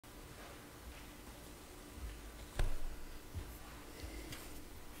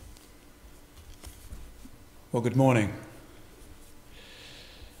Well, good morning.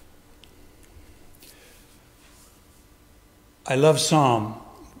 I love Psalm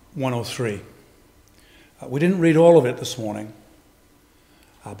 103. We didn't read all of it this morning,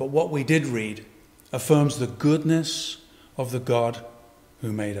 but what we did read affirms the goodness of the God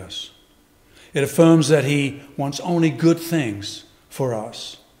who made us. It affirms that He wants only good things for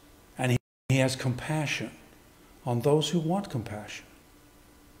us, and He has compassion on those who want compassion.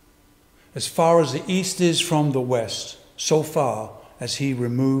 As far as the east is from the west, so far as He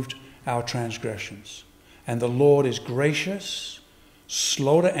removed our transgressions. And the Lord is gracious,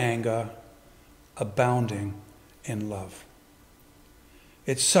 slow to anger, abounding in love.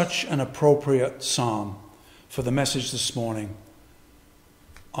 It's such an appropriate psalm for the message this morning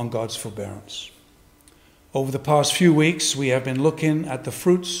on God's forbearance. Over the past few weeks, we have been looking at the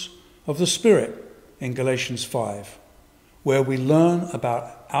fruits of the Spirit in Galatians 5, where we learn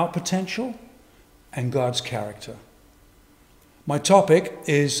about our potential and God's character. My topic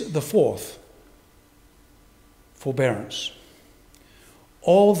is the fourth, forbearance.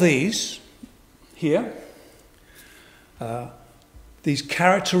 All these here, these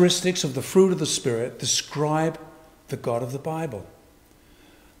characteristics of the fruit of the Spirit describe the God of the Bible.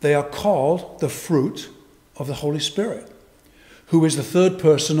 They are called the fruit of the Holy Spirit, who is the third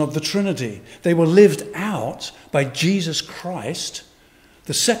person of the Trinity. They were lived out by Jesus Christ,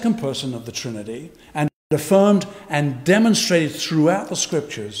 the second person of the Trinity, and affirmed and demonstrated throughout the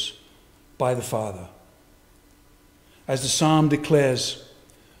Scriptures by the Father. As the psalm declares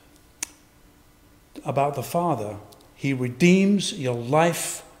about the Father, He redeems your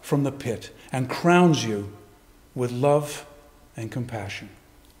life from the pit and crowns you with love and compassion.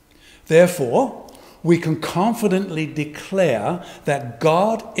 Therefore, we can confidently declare that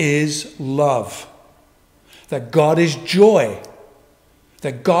God is love, that God is joy,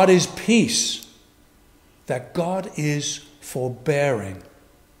 that God is peace, that God is forbearing,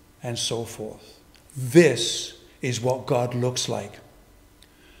 and so forth. This is what God looks like.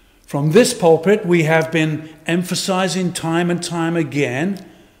 From this pulpit, we have been emphasizing time and time again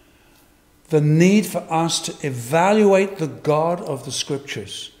the need for us to evaluate the God of the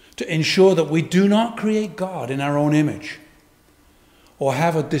Scriptures, to ensure that we do not create God in our own image or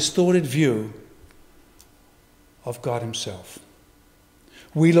have a distorted view of God Himself.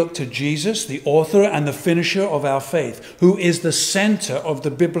 We look to Jesus, the author and the finisher of our faith, who is the center of the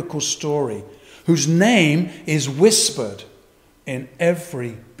biblical story, whose name is whispered in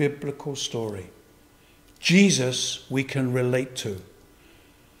every biblical story. Jesus we can relate to.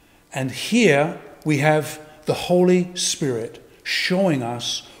 And here we have the Holy Spirit showing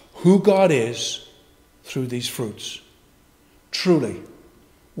us who God is through these fruits. Truly,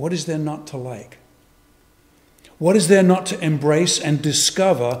 what is there not to like? What is there not to embrace and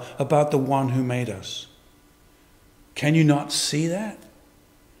discover about the one who made us? Can you not see that?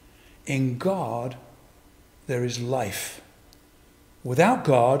 In God, there is life. Without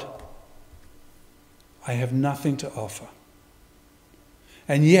God, I have nothing to offer.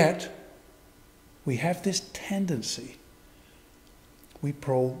 And yet, we have this tendency.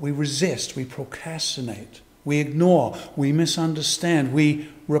 We resist, we procrastinate, we ignore, we misunderstand, we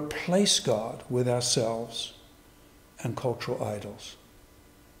replace God with ourselves and cultural idols.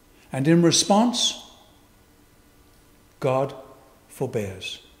 And in response, God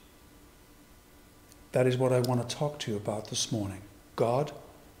forbears. That is what I want to talk to you about this morning. God,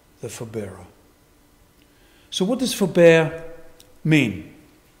 the forbearer. So what does forbear mean?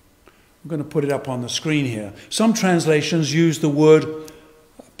 I'm going to put it up on the screen here. Some translations use the word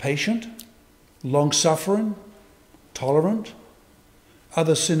patient, long-suffering, tolerant.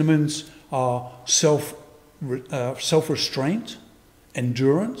 Other synonyms are self-restraint,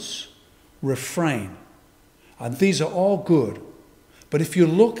 endurance, refrain. And these are all good. But if you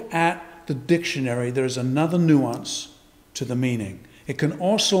look at the dictionary, there's another nuance to the meaning. It can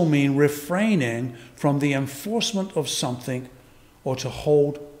also mean refraining from the enforcement of something or to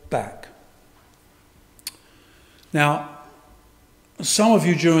hold back. Now, some of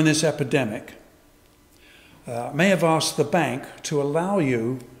you during this epidemic may have asked the bank to allow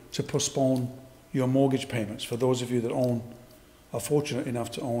you to postpone your mortgage payments for those of you that are fortunate enough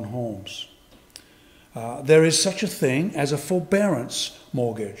to own homes. There is such a thing as a forbearance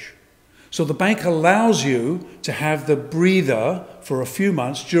mortgage. So the bank allows you to have the breather for a few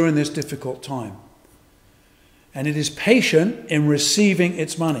months during this difficult time. And it is patient in receiving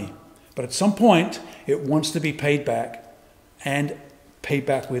its money. But at some point, it wants to be paid back and paid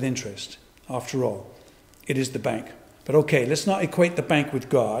back with interest. After all, it is the bank. But okay, let's not equate the bank with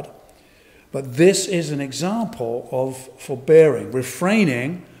God. But this is an example of forbearing,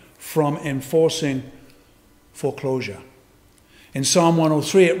 refraining from enforcing foreclosure. In Psalm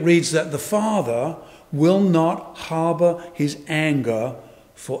 103 it reads that the Father will not harbor his anger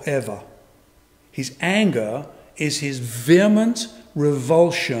forever. His anger is his vehement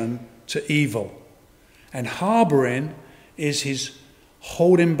revulsion to evil. And harboring is his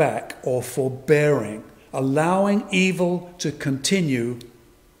holding back or forbearing, allowing evil to continue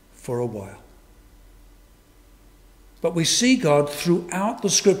for a while. But we see God throughout the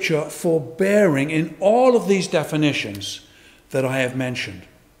scripture forbearing in all of these definitions that I have mentioned.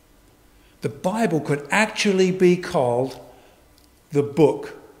 The Bible could actually be called the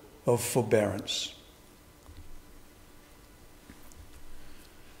book of forbearance.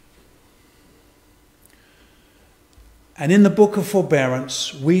 And in the book of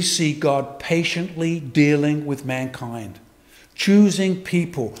forbearance, we see God patiently dealing with mankind, choosing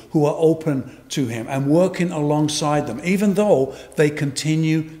people who are open to him and working alongside them, even though they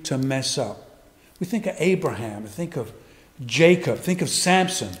continue to mess up. We think of Abraham, think of Jacob, think of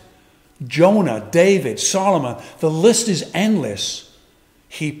Samson, Jonah, David, Solomon. The list is endless.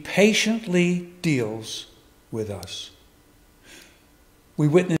 He patiently deals with us. We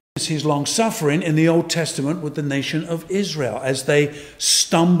witness his long-suffering in the Old Testament with the nation of Israel as they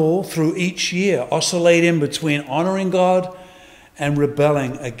stumble through each year, oscillating between honoring God and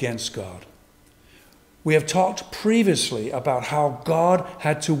rebelling against God. We have talked previously about how God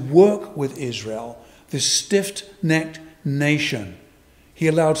had to work with Israel, this stiff-necked nation. He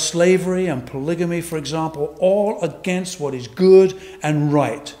allowed slavery and polygamy, for example, all against what is good and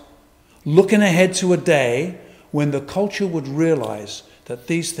right, looking ahead to a day when the culture would realize that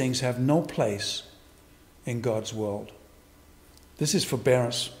these things have no place in God's world. This is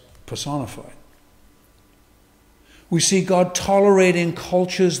forbearance personified. We see God tolerating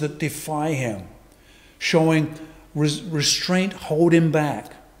cultures that defy him, showing restraint, holding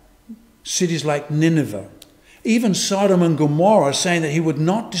back. Cities like Nineveh, even Sodom and Gomorrah, saying that he would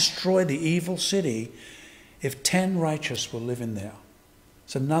not destroy the evil city if 10 righteous were living there.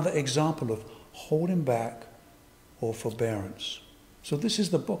 It's another example of holding back or forbearance. So this is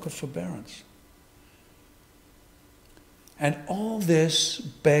the book of forbearance. And all this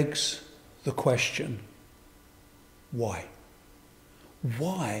begs the question, why?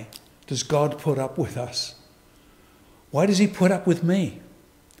 Why does God put up with us? Why does he put up with me?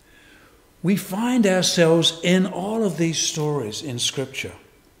 We find ourselves in all of these stories in Scripture.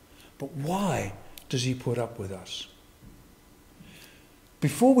 But why does he put up with us?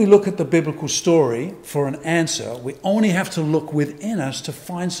 Before we look at the biblical story for an answer, we only have to look within us to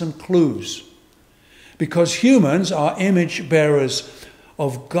find some clues. Because humans are image bearers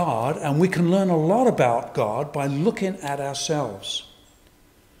of God, and we can learn a lot about God by looking at ourselves.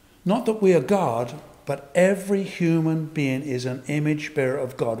 Not that we are God, but every human being is an image bearer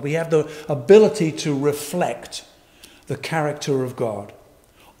of God. We have the ability to reflect the character of God.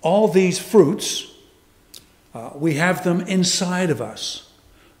 All these fruits, we have them inside of us,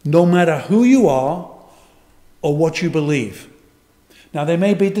 no matter who you are or what you believe. Now, they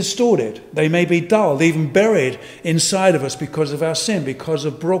may be distorted, they may be dulled, even buried inside of us because of our sin, because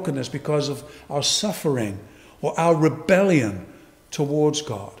of brokenness, because of our suffering or our rebellion towards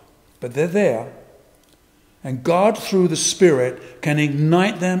God. But they're there. And God, through the Spirit, can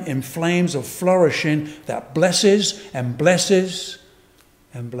ignite them in flames of flourishing that blesses and blesses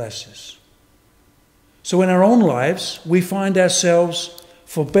and blesses. So in our own lives, we find ourselves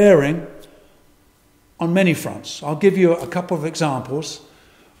forbearing on many fronts. I'll give you a couple of examples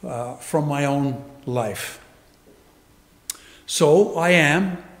from my own life. So I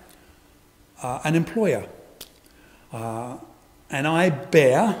am an employer. And I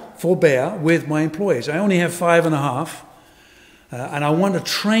forbear with my employees. I only have 5.5, and I want to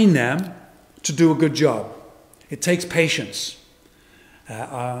train them to do a good job. It takes patience,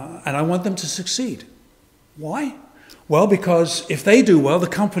 and I want them to succeed. Why? Well, because if they do well, the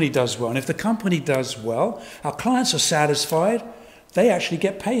company does well. And if the company does well, our clients are satisfied, they actually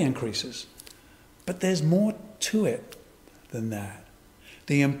get pay increases. But there's more to it than that.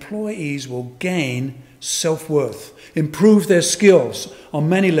 The employees will gain self-worth, improve their skills on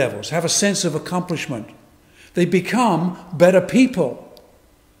many levels, have a sense of accomplishment. They become better people.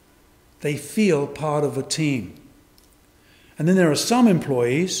 They feel part of a team. And then there are some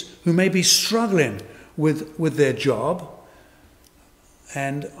employees who may be struggling with their job,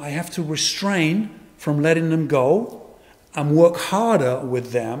 and I have to restrain from letting them go and work harder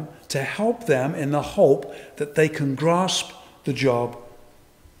with them to help them in the hope that they can grasp the job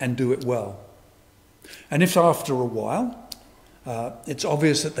and do it well. And if after a while it's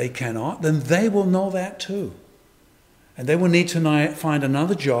obvious that they cannot, then they will know that too. And they will need to find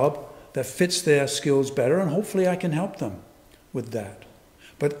another job that fits their skills better, and hopefully I can help them with that.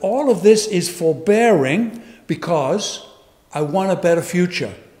 But all of this is forbearing because I want a better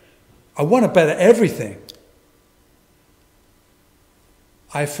future. I want a better everything.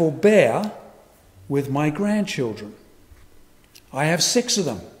 I forbear with my grandchildren. I have 6 of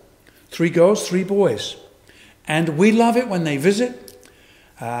them, 3 girls, 3 boys. And we love it when they visit,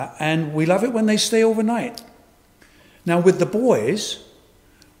 and we love it when they stay overnight. Now with the boys,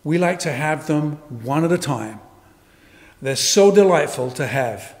 we like to have them one at a time. They're so delightful to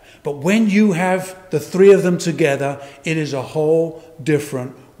have. But when you have the 3 of them together, it is a whole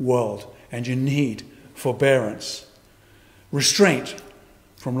different world. And you need forbearance. Restraint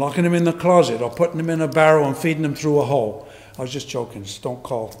from locking them in the closet or putting them in a barrel and feeding them through a hole. I was just joking. Just don't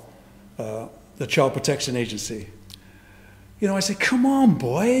call the Child Protection Agency. You know, I say, come on,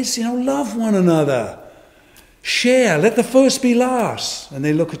 boys. You know, love one another. Share. Let the first be last. And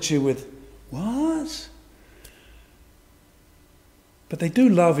they look at you with, what? But they do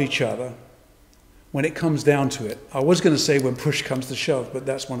love each other when it comes down to it. I was going to say when push comes to shove, but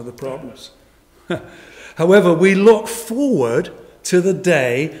that's one of the problems. However, we look forward to the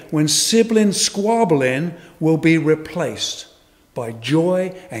day when sibling squabbling will be replaced by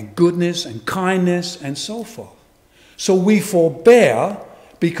joy and goodness and kindness and so forth. So we forbear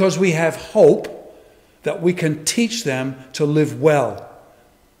because we have hope that we can teach them to live well.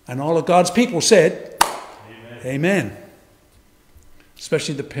 And all of God's people said, Amen. Amen.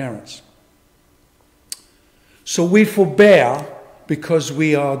 Especially the parents. So we forbear because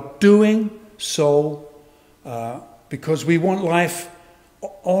we are doing so because we want life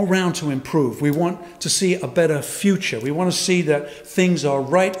all round to improve. We want to see a better future. We want to see that things are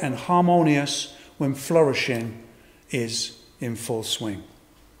right and harmonious when flourishing is in full swing.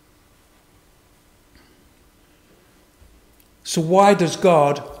 So why does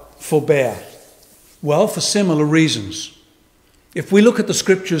God forbear? Well, for similar reasons. If we look at the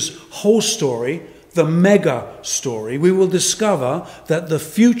Scripture's whole story, the mega story, we will discover that the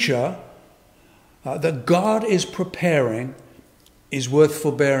future that God is preparing is worth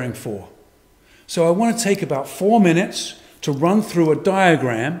forbearing for. So I want to take about 4 minutes to run through a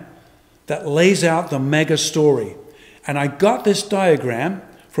diagram that lays out the mega story. And I got this diagram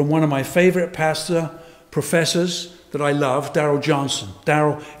from one of my favorite professors that I love, Darrell Johnson.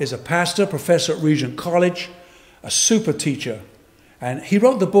 Darrell is a pastor, professor at Regent College, a super teacher. And he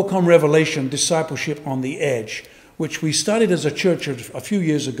wrote the book on Revelation, Discipleship on the Edge, which we studied as a church a few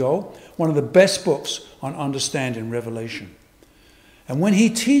years ago, one of the best books on understanding Revelation. And when he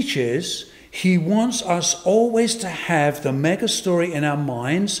teaches, he wants us always to have the mega story in our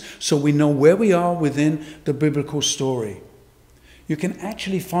minds so we know where we are within the biblical story. You can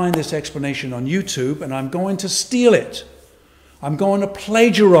actually find this explanation on YouTube, and I'm going to steal it. I'm going to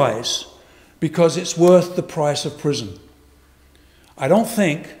plagiarize because it's worth the price of prison. I don't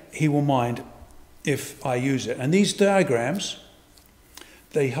think he will mind if I use it. And these diagrams,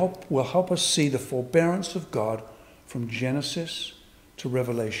 will help us see the forbearance of God from Genesis to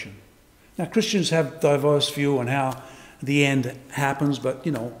Revelation. Now, Christians have diverse view on how the end happens, but,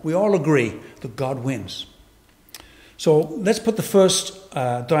 you know, we all agree that God wins. So let's put the first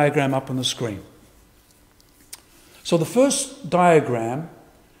diagram up on the screen. So the first diagram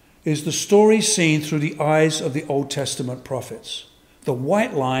is the story seen through the eyes of the Old Testament prophets. The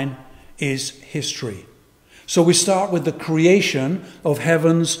white line is history. So we start with the creation of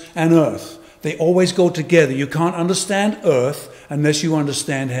heavens and earth. They always go together. You can't understand earth unless you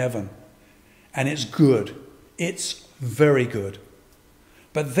understand heaven. And it's good. It's very good.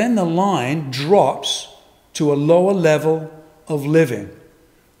 But then the line drops to a lower level of living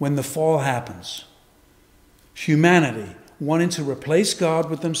when the fall happens. Humanity wanting to replace God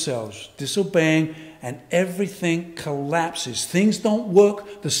with themselves, disobeying, and everything collapses. Things don't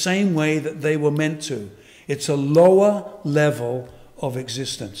work the same way that they were meant to. It's a lower level of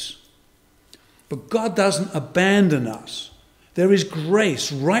existence. But God doesn't abandon us. There is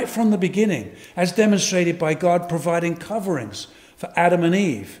grace right from the beginning, as demonstrated by God providing coverings for Adam and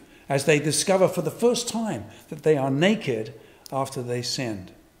Eve as they discover for the first time that they are naked after they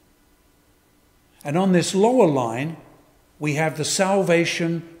sinned. And on this lower line, we have the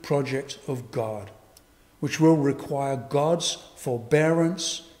salvation project of God, which will require God's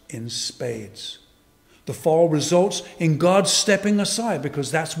forbearance in spades. The fall results in God stepping aside because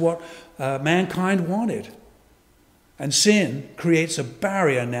that's what mankind wanted. And sin creates a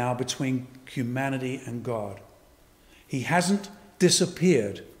barrier now between humanity and God. He hasn't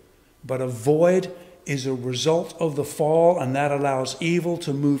disappeared, but a void is a result of the fall, and that allows evil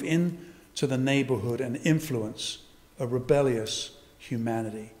to move into the neighborhood and influence a rebellious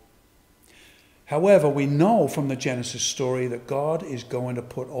humanity. However, we know from the Genesis story that God is going to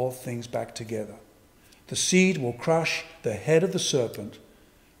put all things back together. The seed will crush the head of the serpent.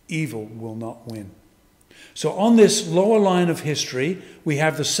 Evil will not win. So on this lower line of history, we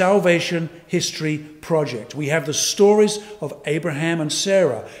have the salvation history project. We have the stories of Abraham and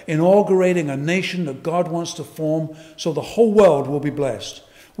Sarah inaugurating a nation that God wants to form so the whole world will be blessed.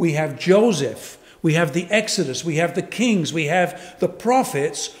 We have Joseph. We have the Exodus. We have the kings. We have the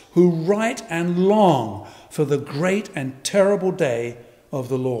prophets who write and long for the great and terrible day of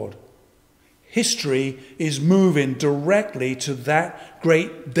the Lord. History is moving directly to that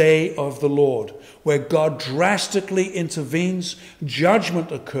great day of the Lord, where God drastically intervenes,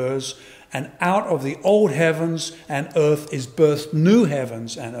 judgment occurs, and out of the old heavens and earth is birthed new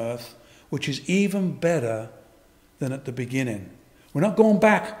heavens and earth, which is even better than at the beginning. We're not going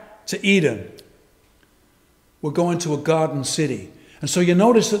back to Eden. We're going to a garden city. And so you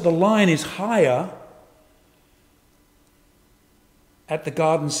notice that the line is higher at the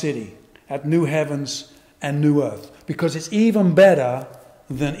garden city, at new heavens and new earth, because it's even better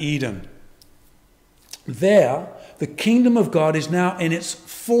than Eden. There, the kingdom of God is now in its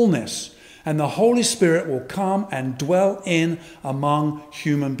fullness, and the Holy Spirit will come and dwell in among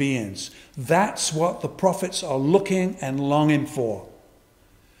human beings. That's what the prophets are looking and longing for.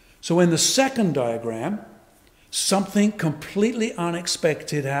 So in the second diagram, something completely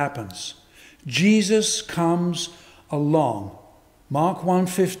unexpected happens. Jesus comes along. Mark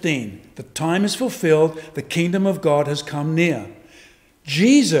 1:15, the time is fulfilled, the kingdom of God has come near.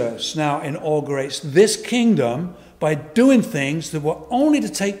 Jesus now inaugurates this kingdom by doing things that were only to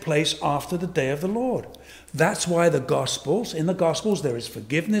take place after the day of the Lord. That's why in the Gospels there is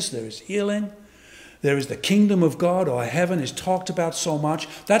forgiveness, there is healing, there is the kingdom of God, or heaven is talked about so much.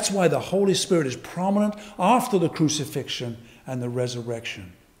 That's why the Holy Spirit is prominent after the crucifixion and the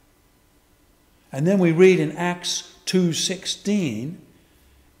resurrection. And then we read in Acts 2:16,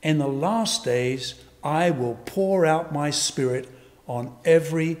 in the last days I will pour out my Spirit on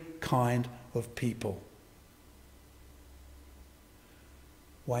every kind of people.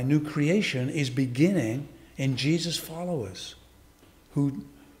 Why, new creation is beginning in Jesus' followers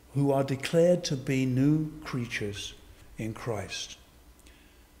who are declared to be new creatures in Christ.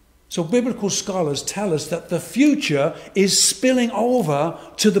 So biblical scholars tell us that the future is spilling over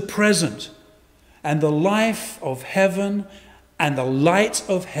to the present. And the life of heaven and the light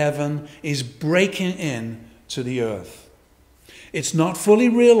of heaven is breaking in to the earth. It's not fully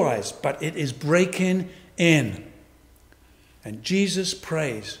realized, but it is breaking in. And Jesus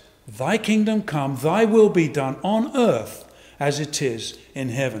prays, thy kingdom come, thy will be done on earth as it is in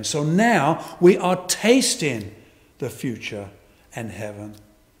heaven. So now we are tasting the future and heaven,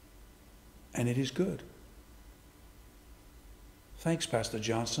 and it is good. Thanks, Pastor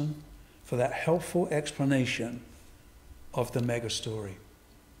Johnson, for that helpful explanation of the mega story.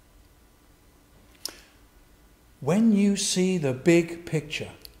 When you see the big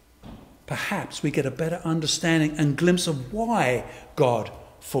picture, perhaps we get a better understanding and glimpse of why God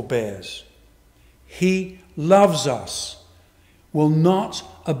forbears. He loves us, will not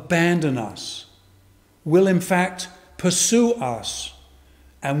abandon us, will in fact pursue us,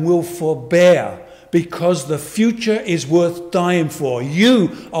 and will forbear, because the future is worth dying for.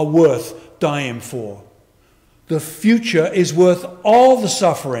 You are worth dying for. The future is worth all the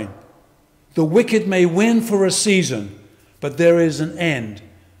suffering. The wicked may win for a season, but there is an end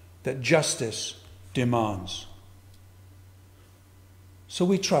that justice demands. So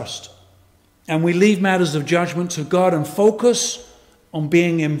we trust, and we leave matters of judgment to God and focus on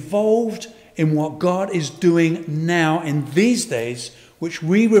being involved in what God is doing now in these days, which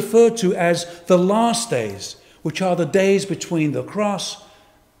we refer to as the last days, which are the days between the cross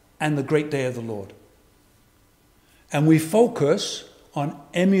and the great day of the Lord. And we focus on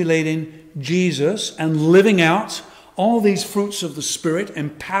emulating Jesus and living out all these fruits of the Spirit,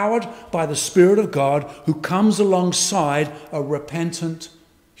 empowered by the Spirit of God, who comes alongside a repentant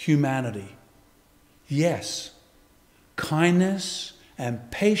humanity. Yes, kindness and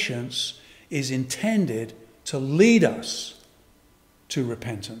patience is intended to lead us to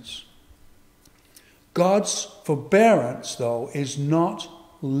repentance. God's forbearance, though, is not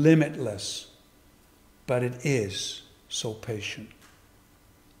limitless, but it is so patient.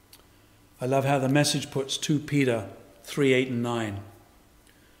 I love how the Message puts 2 Peter 3:8 and 9.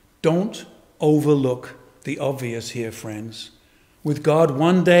 Don't overlook the obvious here, friends. With God,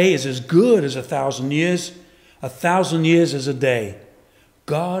 one day is as good as 1,000 years, 1,000 years as a day.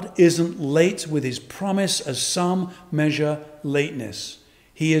 God isn't late with his promise as some measure lateness.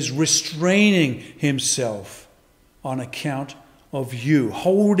 He is restraining himself on account of you,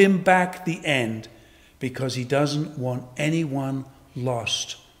 holding back the end because he doesn't want anyone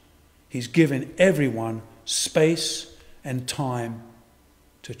lost. He's given everyone space and time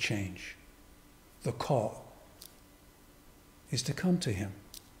to change. The call is to come to him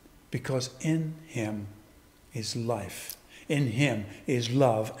because in him is life. In him is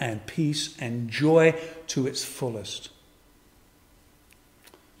love and peace and joy to its fullest.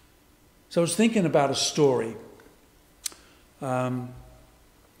 So I was thinking about a story.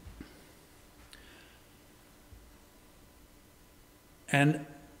 And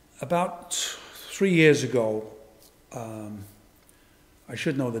about 3 years ago, I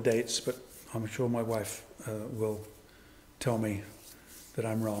should know the dates, but I'm sure my wife will tell me that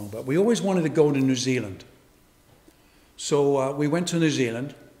I'm wrong. But we always wanted to go to New Zealand. So we went to New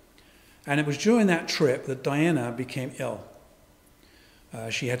Zealand, and it was during that trip that Diana became ill.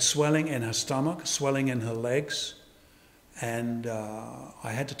 She had swelling in her stomach, swelling in her legs, and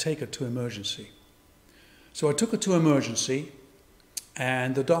I had to take her to emergency. So I took her to emergency,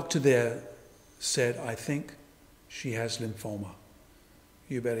 and the doctor there said, I think she has lymphoma.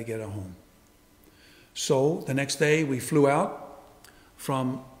 You better get her home. So the next day we flew out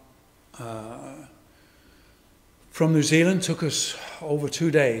from New Zealand. Took us over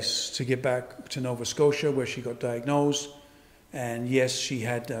 2 days to get back to Nova Scotia, where she got diagnosed. And yes, she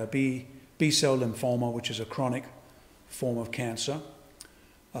had B-cell lymphoma, which is a chronic form of cancer.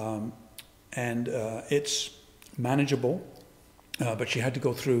 It's manageable, but she had to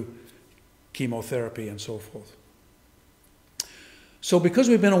go through chemotherapy and so forth. So because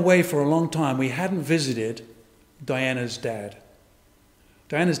we've been away for a long time, we hadn't visited Diana's dad.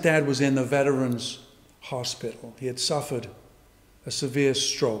 Diana's dad was in the Veterans Hospital. He had suffered a severe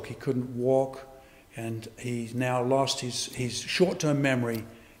stroke. He couldn't walk, and he's now lost his short-term memory.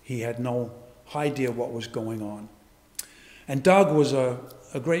 He had no idea what was going on. And Doug was a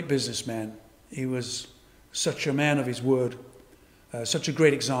great businessman. He was such a man of his word, such a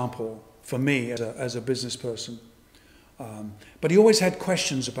great example for me as a business person. But he always had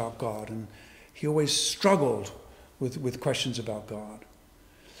questions about God, and he always struggled with questions about God.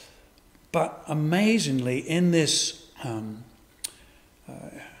 But amazingly, in this,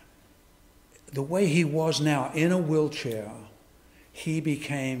 the way he was now in a wheelchair, he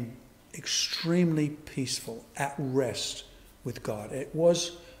became extremely peaceful, at rest with God. It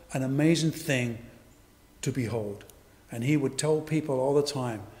was an amazing thing to behold. And he would tell people all the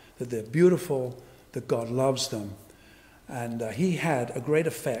time that they're beautiful, that God loves them. And he had a great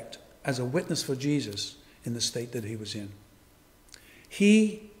effect as a witness for Jesus in the state that he was in.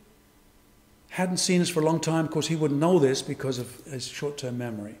 He hadn't seen us for a long time. Of course, he wouldn't know this because of his short-term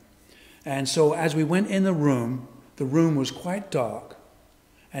memory. And so as we went in the room was quite dark.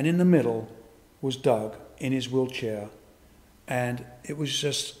 And in the middle was Doug in his wheelchair. And it was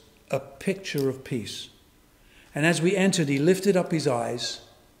just a picture of peace. And as we entered, he lifted up his eyes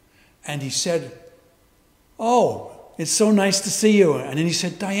and he said, "Oh, it's so nice to see you." And then he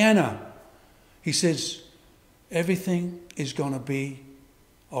said, "Diana," he says, "everything is going to be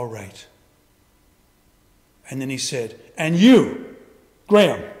all right." And then he said, "And you,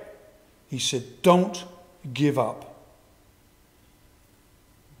 Graeme," he said, "don't give up."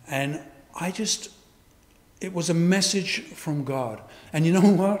 And it was a message from God. And you know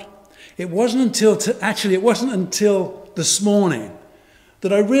what? It wasn't until this morning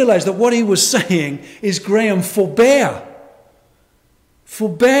that I realized that what he was saying is, Graeme, forbear.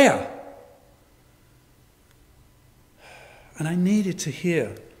 Forbear. And I needed to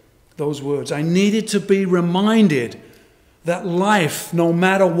hear those words. I needed to be reminded that life, no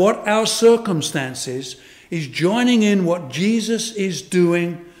matter what our circumstances, is joining in what Jesus is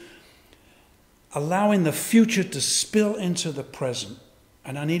doing, allowing the future to spill into the present.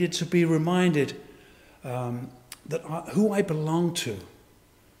 And I needed to be reminded who I belong to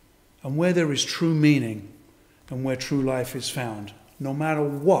and where there is true meaning and where true life is found, no matter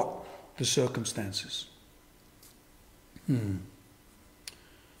what the circumstances.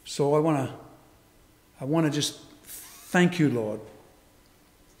 So I want to just thank you, Lord,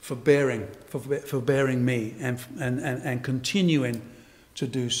 for bearing me and continuing to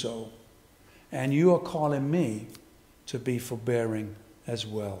do so. And you are calling me to be forbearing as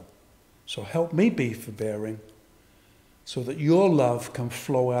well. So help me be forbearing so that your love can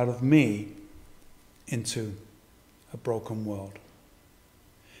flow out of me into a broken world.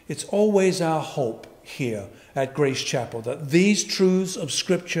 It's always our hope here at Grace Chapel that these truths of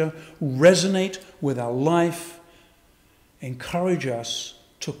Scripture resonate with our life, encourage us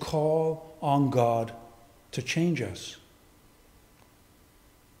to call on God to change us.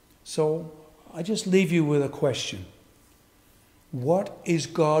 So I just leave you with a question. What is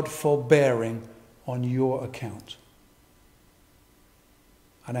God forbearing on your account?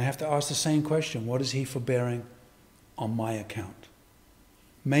 And I have to ask the same question. What is he forbearing on my account?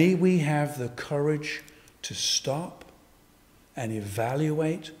 May we have the courage to stop and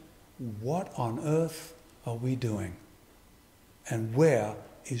evaluate what on earth are we doing and where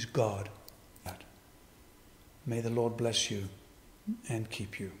is God at? May the Lord bless you and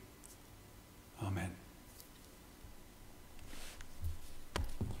keep you. Amen.